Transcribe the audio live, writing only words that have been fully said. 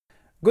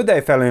Good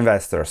day, fellow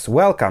investors.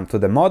 Welcome to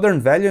the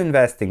Modern Value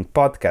Investing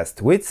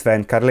podcast with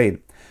Sven Karlin,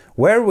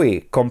 where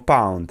we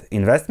compound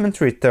investment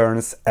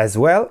returns as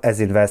well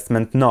as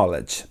investment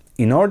knowledge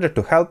in order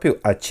to help you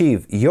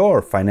achieve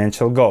your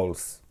financial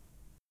goals.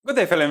 Good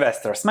day, fellow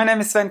investors. My name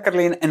is Sven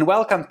Karlin and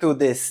welcome to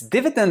this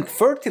dividend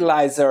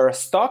fertilizer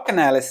stock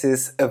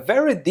analysis, a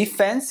very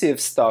defensive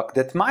stock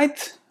that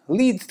might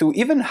lead to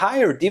even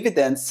higher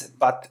dividends,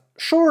 but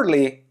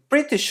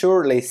pretty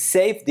surely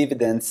safe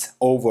dividends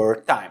over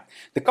time.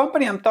 The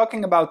company I'm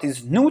talking about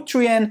is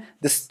Nutrien.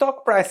 The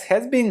stock price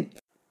has been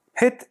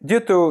hit due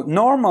to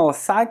normal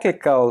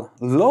cyclical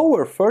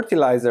lower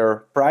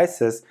fertilizer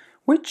prices,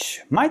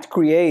 which might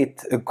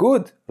create a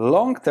good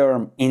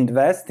long-term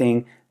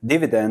investing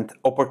dividend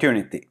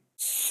opportunity.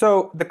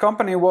 So the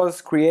company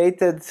was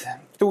created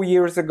 2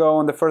 years ago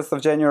on the 1st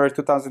of January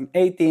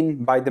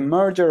 2018 by the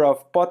merger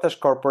of Potash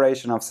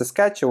Corporation of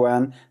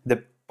Saskatchewan,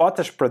 the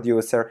potash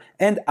producer,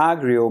 and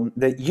Agrium,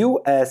 the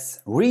US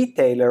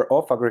retailer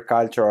of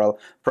agricultural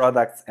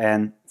products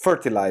and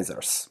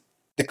fertilizers.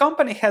 The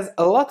company has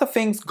a lot of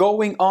things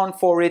going on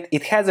for it.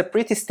 It has a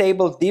pretty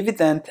stable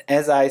dividend,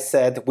 as I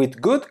said,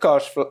 with good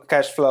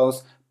cash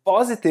flows,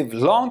 positive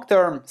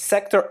long-term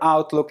sector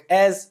outlook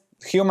as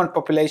human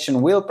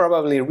population will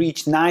probably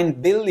reach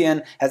 9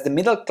 billion as the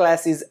middle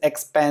class is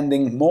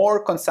expanding, more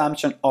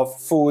consumption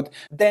of food,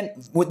 then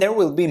there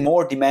will be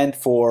more demand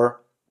for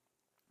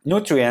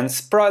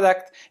Nutrien's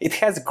product. It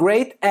has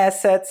great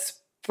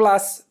assets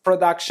plus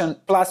production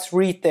plus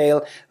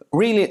retail,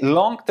 really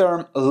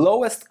long-term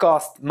lowest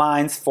cost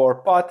mines for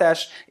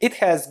potash. It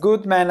has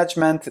good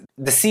management.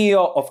 The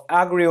CEO of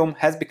Agrium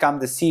has become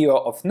the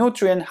CEO of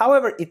Nutrien.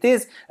 However, it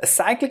is a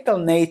cyclical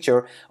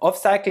nature,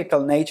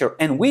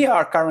 and we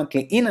are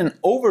currently in an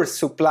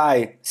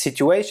oversupply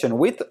situation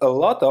with a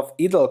lot of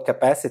idle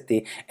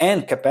capacity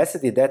and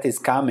capacity that is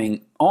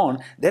coming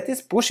on that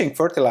is pushing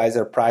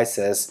fertilizer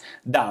prices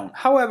down.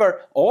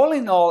 However, all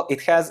in all,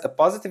 it has a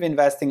positive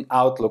investing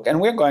outlook,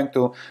 and we're going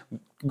to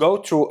go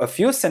through a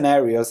few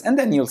scenarios and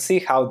then you'll see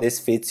how this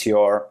fits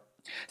your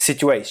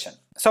situation.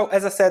 So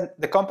as I said,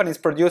 the company is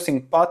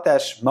producing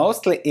potash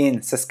mostly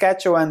in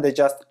Saskatchewan. They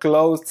just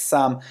closed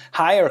some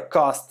higher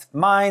cost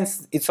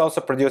mines. It's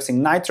also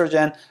producing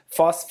nitrogen,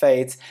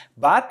 phosphates,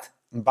 but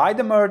by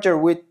the merger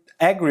with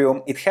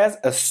Agrium, it has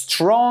a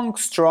strong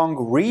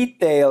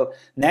retail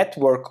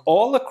network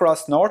all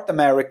across North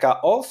America,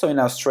 also in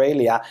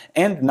Australia,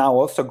 and now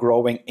also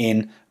growing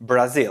in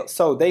Brazil.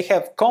 So they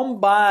have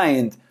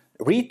combined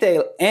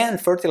retail and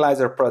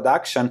fertilizer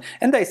production,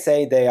 and they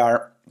say they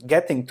are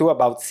getting to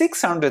about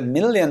 $600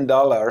 million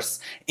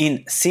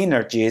in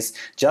synergies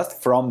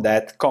just from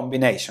that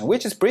combination,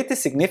 which is pretty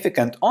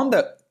significant on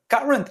the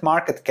current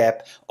market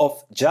cap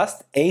of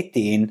just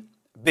 18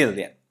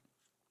 billion.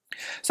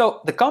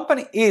 So the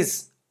company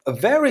is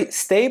very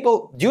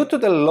stable due to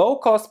the low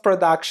cost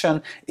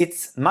production.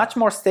 It's much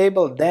more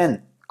stable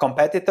than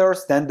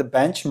competitors, than the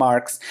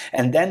benchmarks,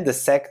 and then the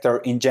sector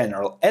in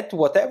general. At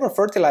whatever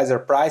fertilizer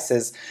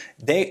prices,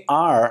 they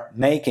are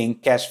making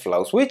cash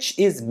flows, which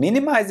is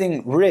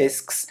minimizing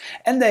risks,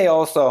 and they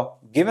also,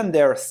 given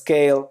their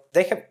scale,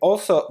 they have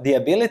also the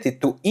ability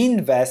to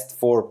invest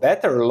for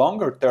better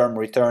longer-term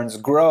returns,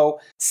 grow,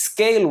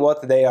 scale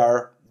what they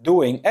are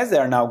doing as they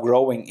are now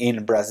growing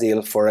in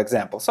Brazil, for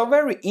example. So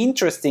very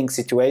interesting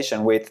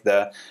situation with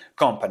the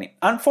company.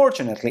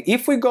 Unfortunately,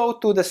 if we go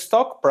to the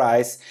stock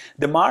price,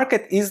 the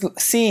market is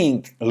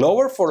seeing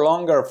lower for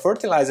longer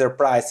fertilizer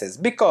prices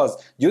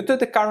because due to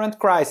the current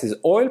crisis,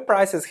 oil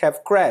prices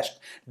have crashed.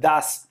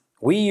 Thus,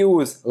 we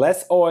use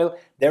less oil,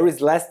 there is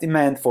less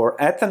demand for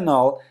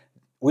ethanol,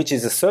 which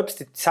is a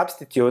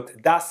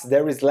substitute, thus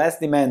there is less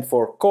demand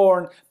for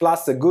corn,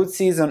 plus a good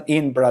season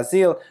in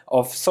Brazil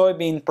of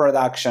soybean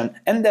production,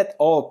 and that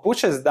all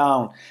pushes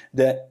down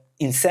the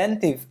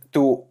incentive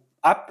to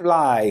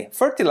apply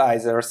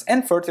fertilizers,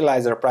 and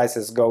fertilizer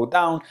prices go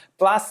down,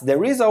 plus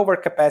there is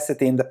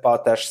overcapacity in the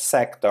potash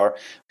sector,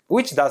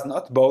 which does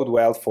not bode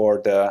well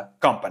for the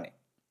company.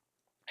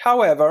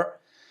 However,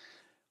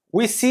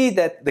 we see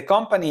that the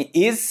company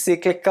is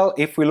cyclical.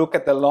 If we look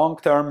at the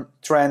long-term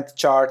trend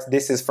chart,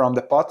 this is from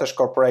the Potash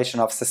Corporation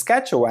of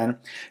Saskatchewan,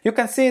 you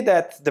can see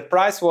that the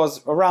price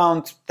was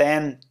around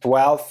 10,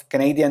 12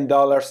 Canadian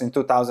dollars in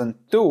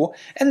 2002,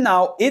 and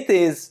now it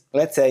is,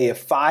 let's say, a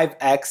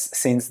 5x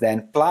since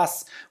then,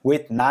 plus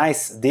with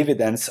nice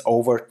dividends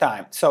over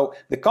time. So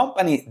the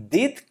company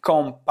did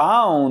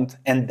compound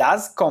and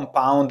does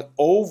compound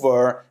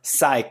over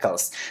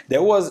cycles.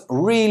 There was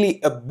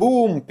really a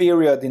boom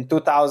period in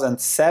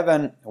 2007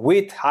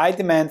 with high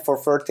demand for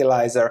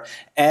fertilizer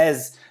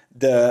as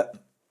the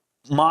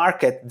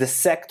market, the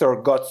sector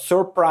got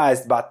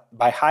surprised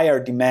by higher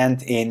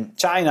demand in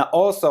China,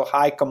 also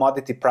high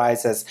commodity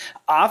prices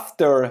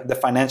after the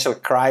financial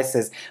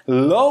crisis.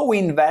 Low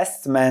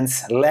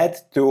investments led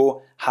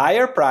to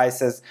higher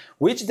prices,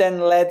 which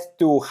then led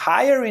to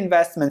higher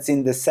investments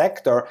in the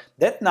sector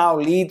that now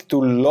lead to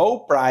low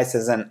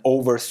prices and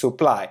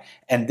oversupply.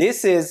 And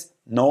this is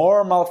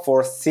normal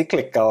for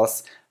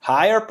cyclicals.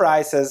 Higher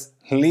prices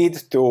lead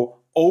to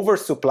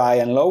oversupply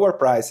and lower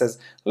prices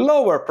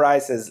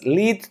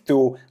lead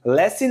to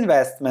less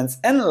investments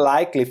and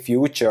likely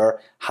future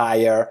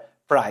higher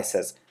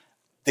prices.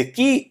 The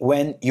key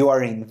when you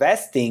are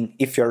investing,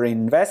 if you're an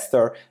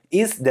investor,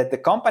 is that the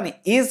company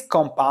is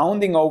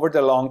compounding over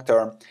the long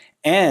term,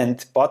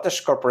 and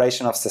Potash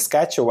Corporation of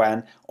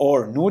Saskatchewan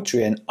or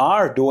Nutrien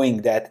are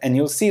doing that, and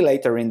you'll see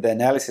later in the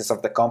analysis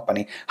of the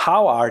company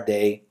how are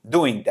they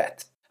doing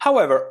that.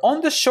 However,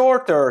 on the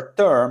shorter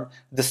term,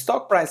 the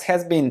stock price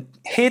has been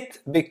hit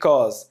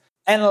because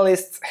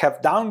analysts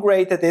have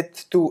downgraded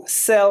it to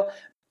sell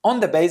on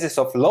the basis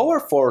of lower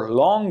for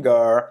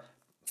longer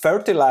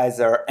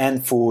fertilizer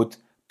and food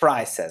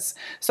prices.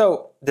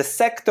 So the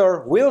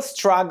sector will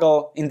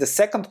struggle in the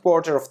second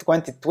quarter of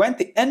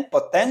 2020 and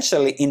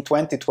potentially in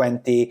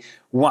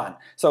 2021.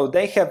 So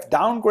they have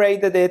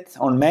downgraded it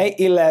on May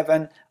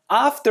 11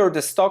 after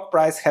the stock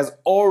price has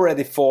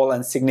already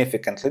fallen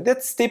significantly.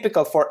 That's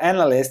typical for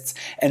analysts,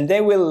 and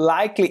they will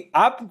likely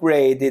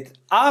upgrade it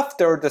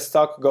after the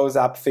stock goes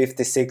up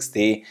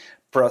 50-60%.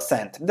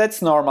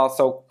 That's normal,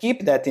 so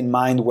keep that in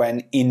mind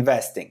when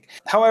investing.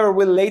 However,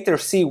 we'll later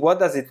see what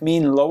does it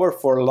mean lower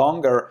for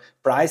longer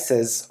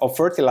prices of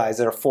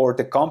fertilizer for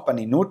the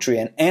company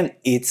Nutrien and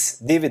its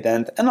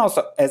dividend, and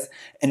also as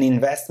an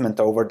investment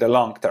over the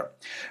long term.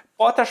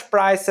 Potash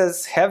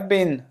prices have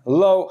been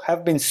low,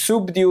 have been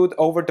subdued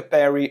over the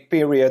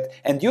period,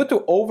 and due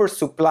to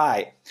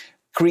oversupply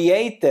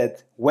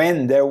created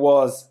when there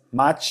was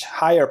much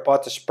higher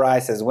potash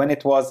prices, when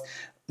it was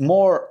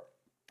more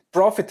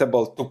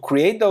profitable to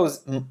create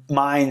those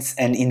mines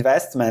and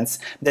investments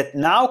that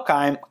now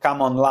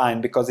come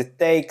online, because it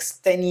takes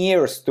 10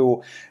 years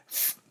to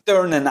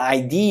turn an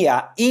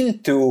idea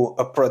into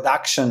a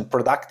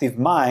productive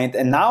mine,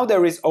 and now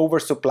there is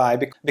oversupply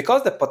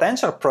because the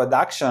potential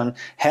production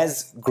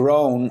has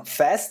grown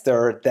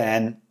faster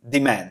than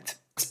demand.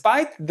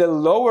 Despite the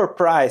lower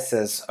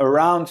prices,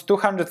 around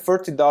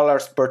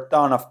 $230 per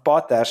ton of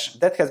potash,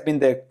 that has been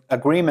the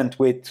agreement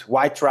with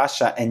White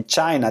Russia and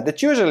China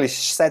that usually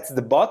sets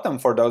the bottom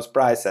for those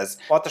prices.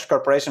 Potash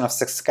Corporation of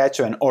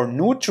Saskatchewan or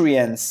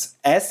Nutrien's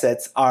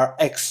assets are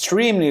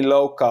extremely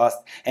low cost,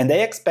 and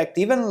they expect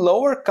even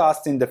lower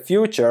cost in the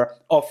future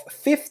of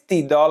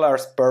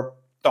 $50 per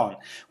ton,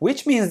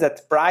 which means that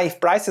if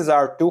prices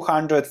are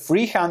 $200,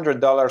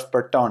 $300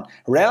 per ton,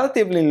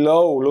 relatively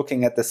low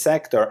looking at the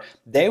sector,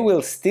 they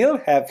will still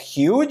have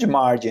huge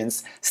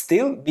margins,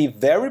 still be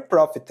very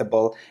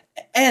profitable,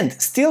 and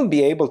still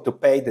be able to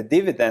pay the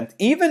dividend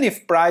even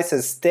if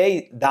prices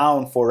stay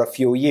down for a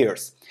few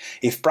years.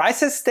 If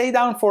prices stay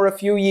down for a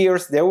few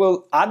years,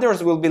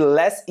 others will be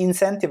less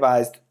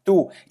incentivized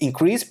to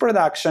increase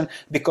production,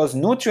 because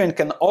Nutrien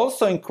can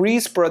also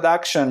increase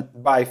production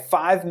by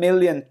 5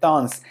 million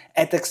tons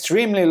at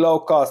extremely low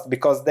cost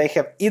because they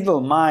have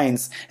idle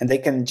mines and they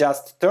can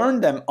just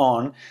turn them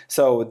on.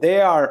 So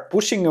they are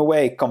pushing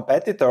away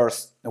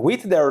competitors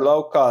with their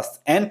low cost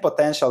and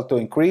potential to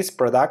increase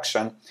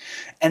production.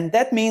 And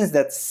that means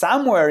that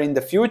somewhere in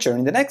the future,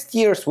 in the next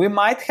years, we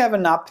might have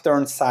an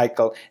upturn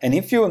cycle. And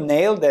if you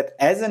nail that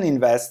as an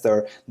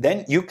investor,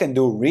 then you can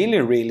do really,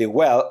 really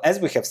well, as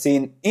we have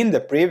seen in the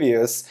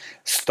previous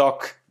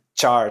stock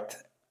chart.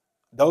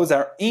 Those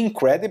are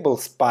incredible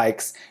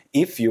spikes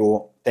if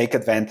you take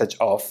advantage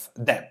of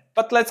them.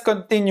 But let's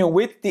continue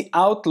with the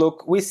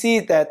outlook. We see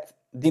that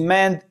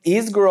demand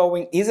is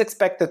growing, is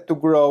expected to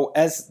grow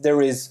as there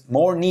is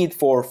more need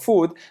for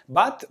food,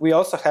 but we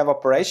also have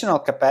operational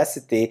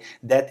capacity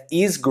that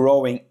is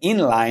growing in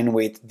line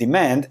with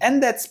demand,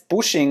 and that's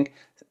pushing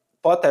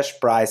potash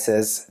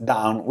prices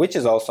down, which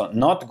is also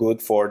not good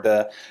for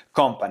the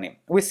company.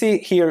 We see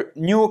here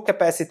new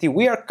capacity.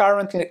 We are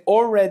currently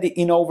already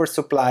in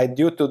oversupply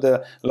due to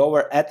the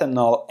lower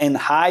ethanol and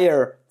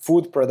higher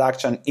food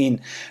production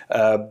in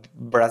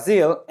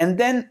Brazil. And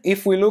then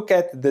if we look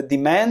at the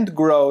demand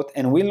growth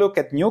and we look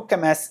at new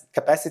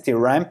capacity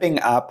ramping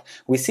up,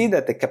 we see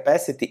that the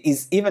capacity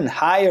is even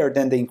higher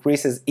than the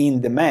increases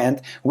in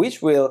demand,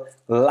 which will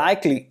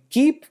likely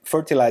keep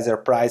fertilizer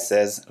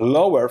prices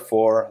lower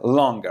for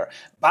longer.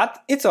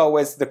 But it's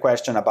always the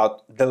question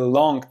about the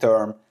long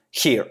term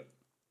here.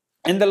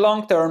 And the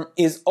long term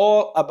is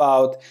all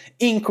about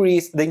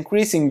the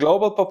increasing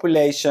global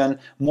population,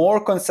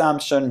 more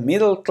consumption,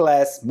 middle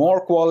class,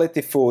 more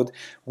quality food,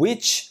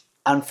 which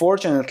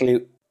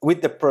unfortunately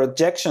with the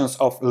projections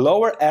of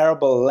lower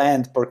arable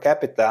land per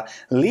capita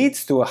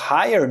leads to a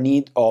higher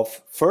need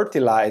of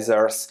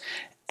fertilizers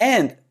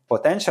and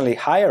potentially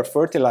higher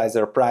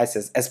fertilizer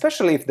prices,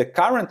 especially if the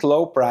current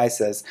low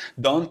prices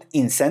don't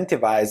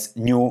incentivize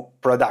new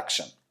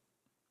production.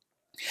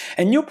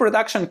 And new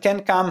production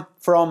can come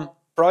from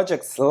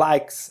projects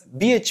like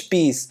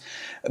BHP's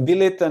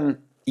Billiton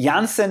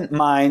Jansen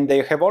mine.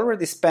 They have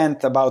already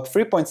spent about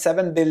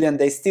 3.7 billion.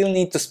 They still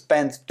need to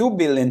spend 2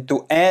 billion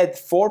to add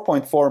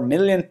 4.4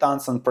 million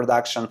tons on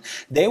production.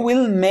 They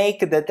will make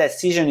the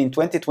decision in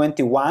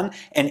 2021,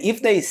 and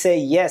if they say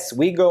yes,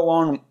 we go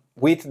on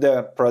with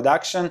the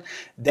production,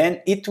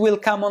 then it will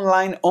come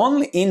online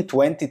only in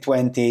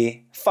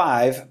 2025.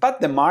 5,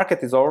 but the market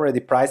is already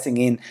pricing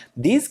in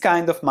these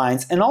kind of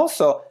mines. And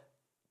also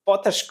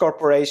Potash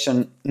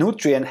Corporation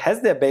Nutrien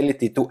has the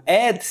ability to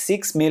add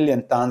 6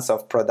 million tons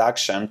of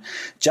production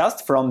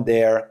just from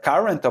their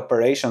current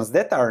operations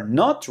that are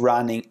not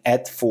running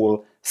at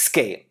full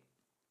scale.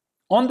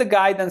 On the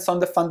guidance, on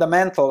the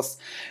fundamentals,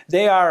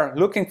 they are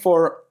looking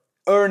for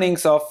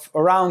earnings of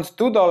around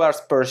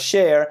 $2 per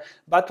share,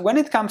 but when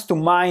it comes to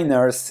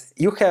miners,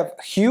 you have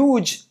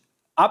huge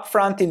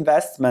upfront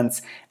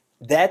investments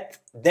that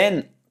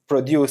then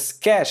produce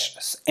cash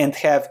and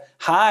have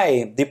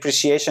high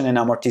depreciation and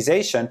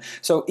amortization,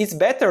 so it's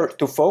better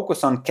to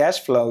focus on cash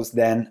flows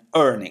than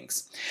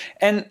earnings.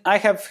 And I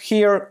have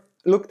here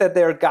looked at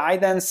their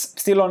guidance,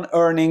 still on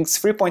earnings,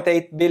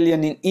 3.8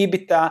 billion in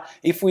EBITDA.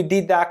 If we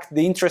deduct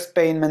the interest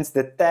payments,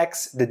 the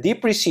tax, the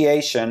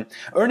depreciation,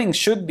 earnings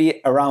should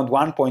be around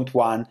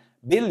 1.1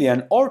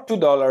 billion or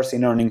 $2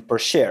 in earnings per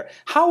share.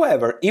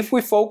 However, if we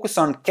focus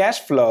on cash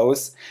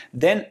flows,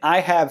 then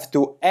I have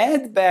to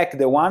add back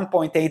the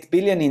 1.8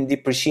 billion in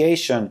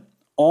depreciation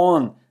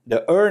on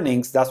the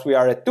earnings, thus we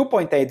are at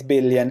 2.8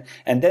 billion,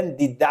 and then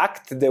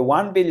deduct the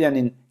 1 billion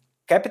in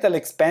capital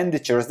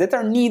expenditures that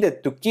are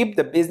needed to keep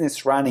the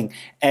business running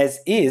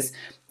as is.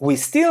 We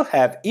still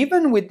have,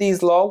 even with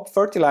these low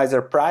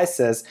fertilizer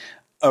prices,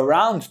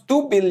 around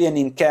 2 billion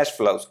in cash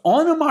flows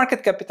on a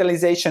market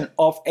capitalization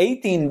of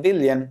 18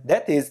 billion.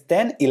 That is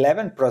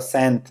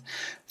 10-11%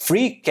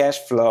 free cash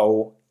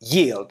flow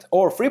yield,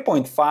 or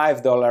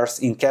 $3.5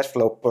 in cash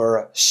flow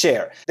per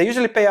share. They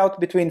usually pay out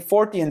between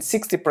 40 and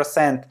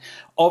 60%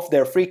 of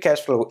their free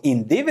cash flow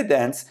in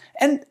dividends,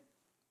 and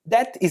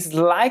that is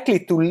likely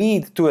to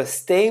lead to a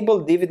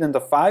stable dividend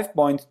of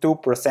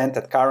 5.2%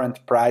 at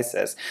current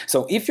prices.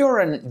 So if you're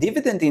a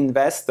dividend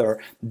investor,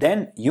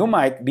 then you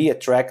might be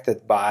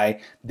attracted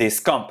by this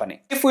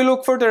company. If we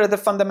look further at the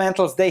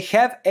fundamentals, they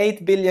have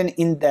 8 billion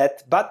in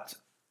debt, but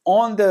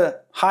on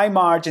the high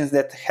margins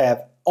that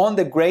have, on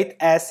the great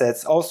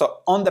assets, also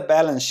on the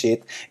balance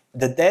sheet,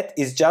 the debt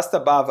is just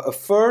above a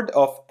third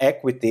of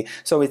equity.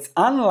 So it's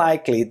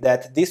unlikely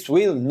that this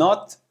will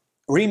not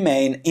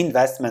remain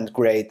investment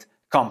grade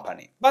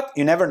company. But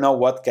you never know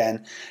what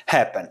can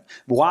happen.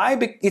 Why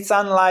it's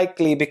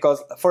unlikely?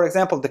 Because, for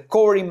example, the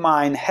Cory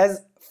mine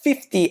has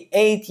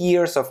 58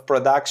 years of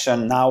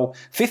production, now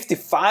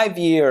 55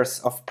 years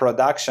of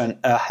production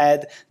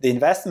ahead. The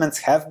investments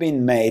have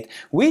been made,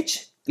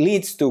 which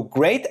leads to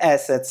great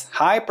assets,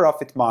 high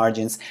profit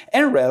margins,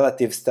 and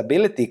relative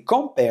stability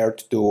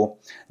compared to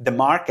the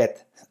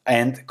market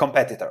and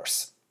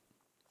competitors.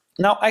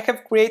 Now, I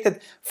have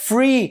created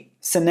 3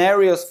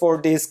 scenarios for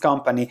this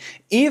company.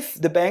 If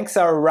the banks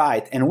are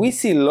right and we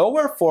see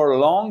lower for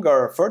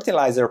longer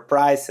fertilizer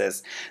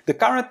prices, the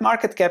current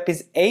market cap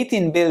is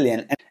 18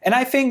 billion. And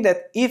I think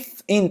that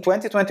if in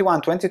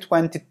 2021,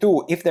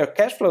 2022, if their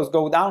cash flows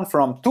go down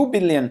from 2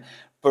 billion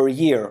per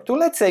year to,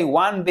 let's say,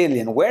 1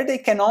 billion, where they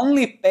can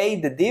only pay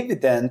the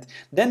dividend,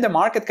 then the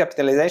market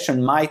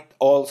capitalization might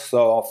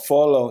also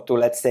follow to,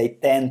 let's say,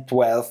 10,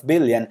 12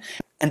 billion.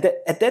 And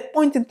at that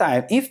point in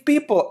time, if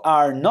people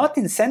are not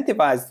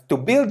incentivized to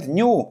build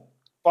new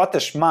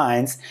potash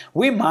mines,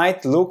 we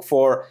might look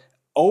for,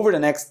 over the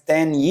next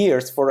 10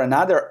 years, for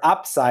another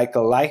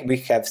upcycle like we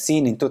have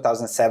seen in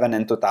 2007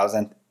 and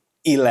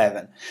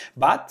 2011.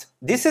 But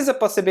this is a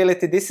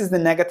possibility, this is the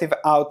negative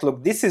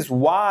outlook, this is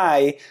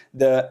why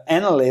the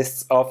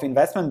analysts of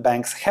investment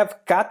banks have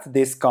cut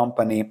this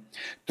company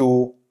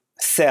to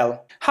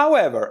sell.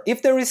 However,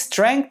 if there is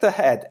strength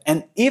ahead,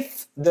 and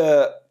if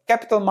the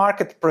capital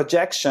market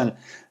projection,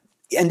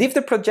 and if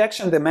the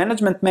projection the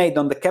management made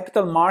on the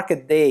capital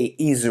market day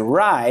is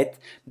right,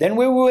 then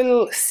we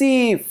will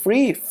see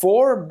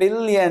 4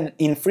 billion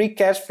in free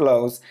cash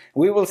flows.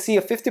 We will see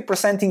a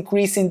 50%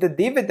 increase in the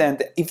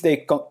dividend if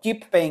they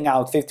keep paying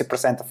out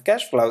 50% of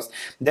cash flows.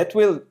 That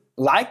will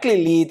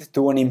likely lead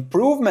to an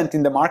improvement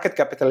in the market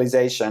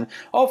capitalization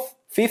of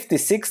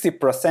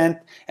 50-60%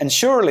 and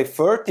surely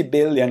 30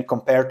 billion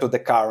compared to the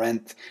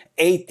current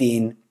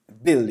 18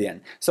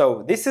 billion.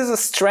 So this is a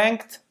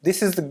strength,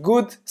 this is the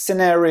good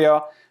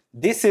scenario,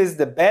 this is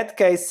the bad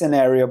case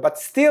scenario, but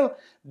still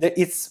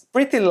it's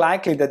pretty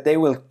likely that they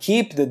will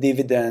keep the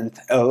dividend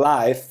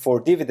alive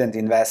for dividend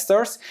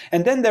investors.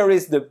 And then there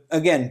is the,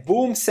 again,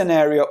 boom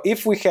scenario.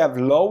 If we have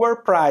lower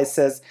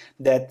prices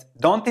that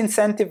don't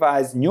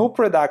incentivize new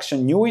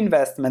production, new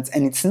investments,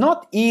 and it's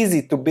not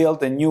easy to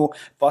build a new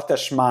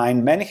potash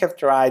mine. Many have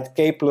tried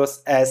K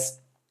plus S,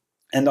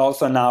 and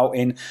also now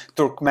in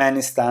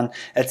Turkmenistan,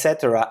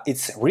 etc.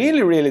 It's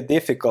really, really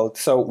difficult.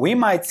 So we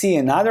might see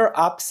another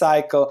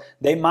upcycle.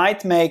 They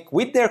might make,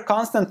 with their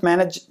constant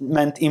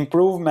management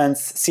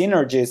improvements,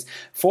 synergies,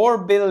 4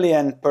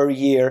 billion per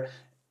year.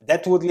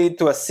 That would lead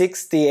to a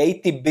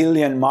 60-80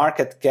 billion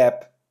market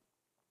cap.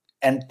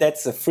 And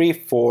that's a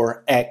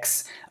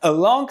 3-4x,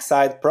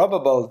 alongside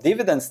probable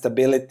dividend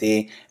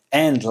stability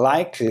and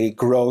likely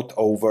growth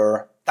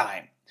over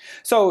time.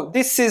 So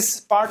this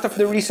is part of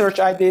the research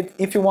I did.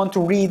 If you want to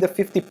read a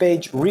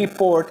 50-page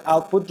report,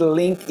 I'll put the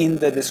link in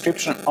the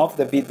description of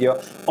the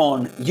video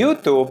on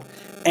YouTube.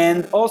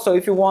 And also,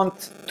 if you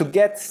want to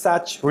get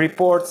such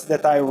reports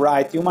that I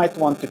write, you might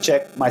want to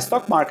check my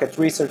stock market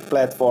research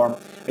platform.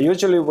 I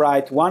usually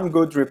write one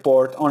good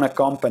report on a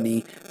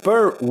company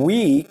per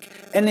week.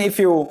 And if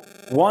you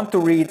want to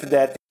read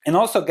that and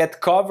also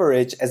get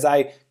coverage as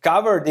I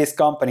cover this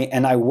company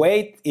and I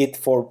weight it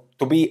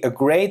to be a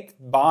great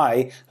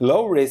buy,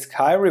 low risk,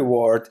 high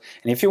reward.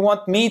 And if you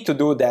want me to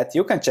do that,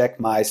 you can check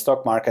my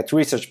stock market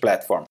research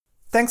platform.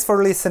 Thanks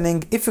for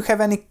listening. If you have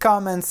any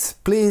comments,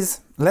 please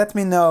let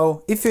me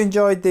know. If you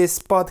enjoyed this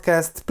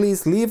podcast,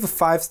 please leave a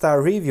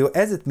 5-star review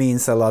as it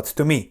means a lot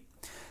to me.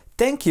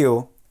 Thank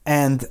you,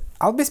 and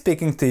I'll be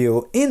speaking to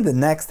you in the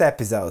next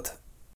episode.